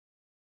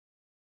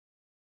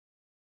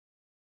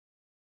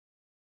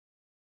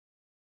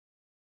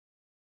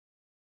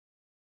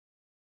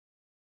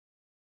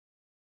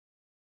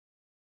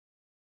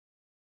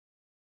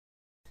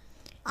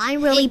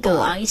I'm really bored.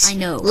 Guys, I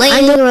know.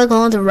 Lately we're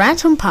going to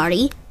random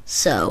party,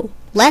 so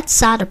let's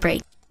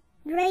celebrate.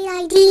 Great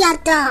idea,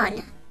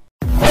 Don.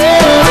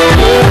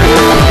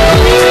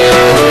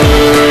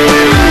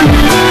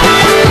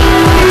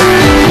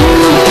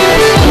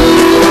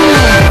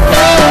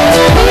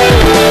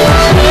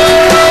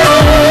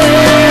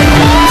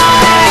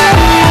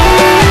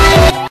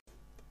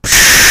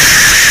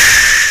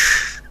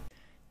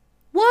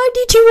 Why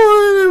did you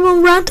want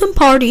a random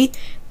party?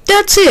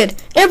 That's it,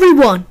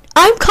 everyone.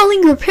 I'm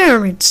calling your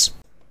parents.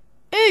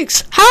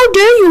 X, how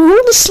dare you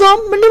hold a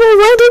slum in a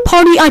random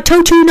party I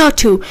told you not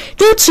to.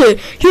 That's it,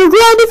 you're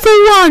grounded for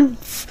one.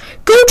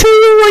 Go to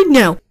you right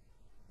now.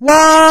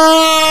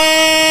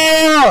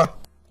 Wow!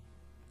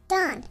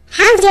 Don,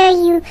 how dare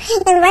you?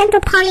 The rental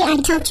party I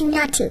told you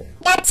not to.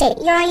 That's it,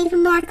 you're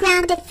even more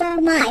grounded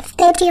for life.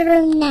 Go to your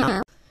room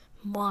now.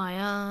 Why,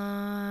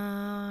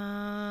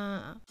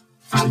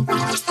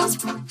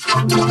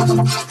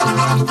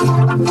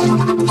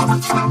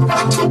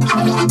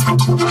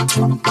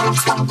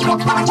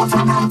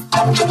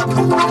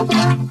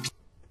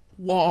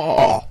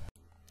 Wow!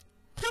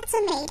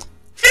 Pencilmate,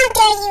 how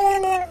dare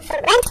you leave the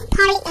rental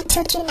party I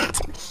told you not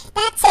to.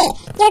 That's it,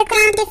 you're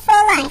grounded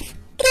for life.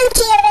 Go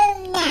to your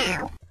room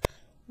now.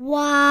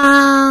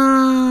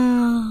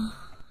 Wow.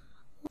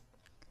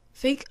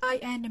 Fake eye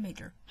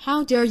animator.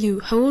 How dare you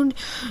hold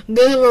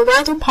the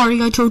random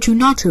party I told you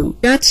not to.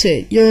 That's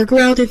it. You're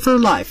grounded for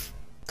life.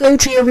 Go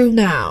to your room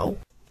now.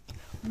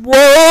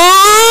 Whoa!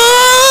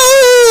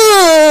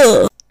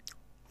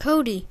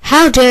 Cody.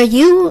 How dare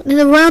you in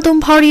the random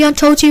party I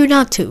told you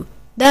not to.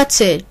 That's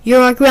it. You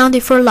are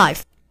grounded for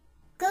life.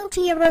 Go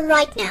to your room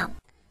right now.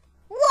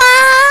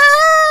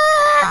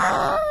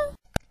 Wow!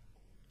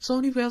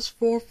 Sony Vista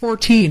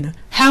 414.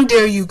 How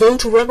dare you go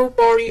to rental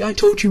party I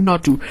told you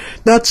not to.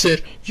 That's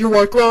it. You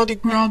are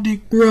grounded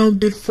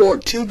for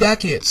 2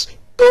 decades.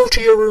 Go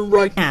to your room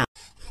right now.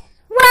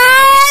 Wow!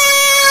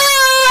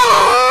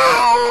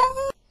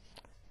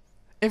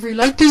 If you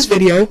like this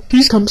video,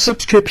 please comment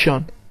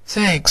subscription.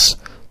 Thanks.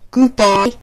 Goodbye.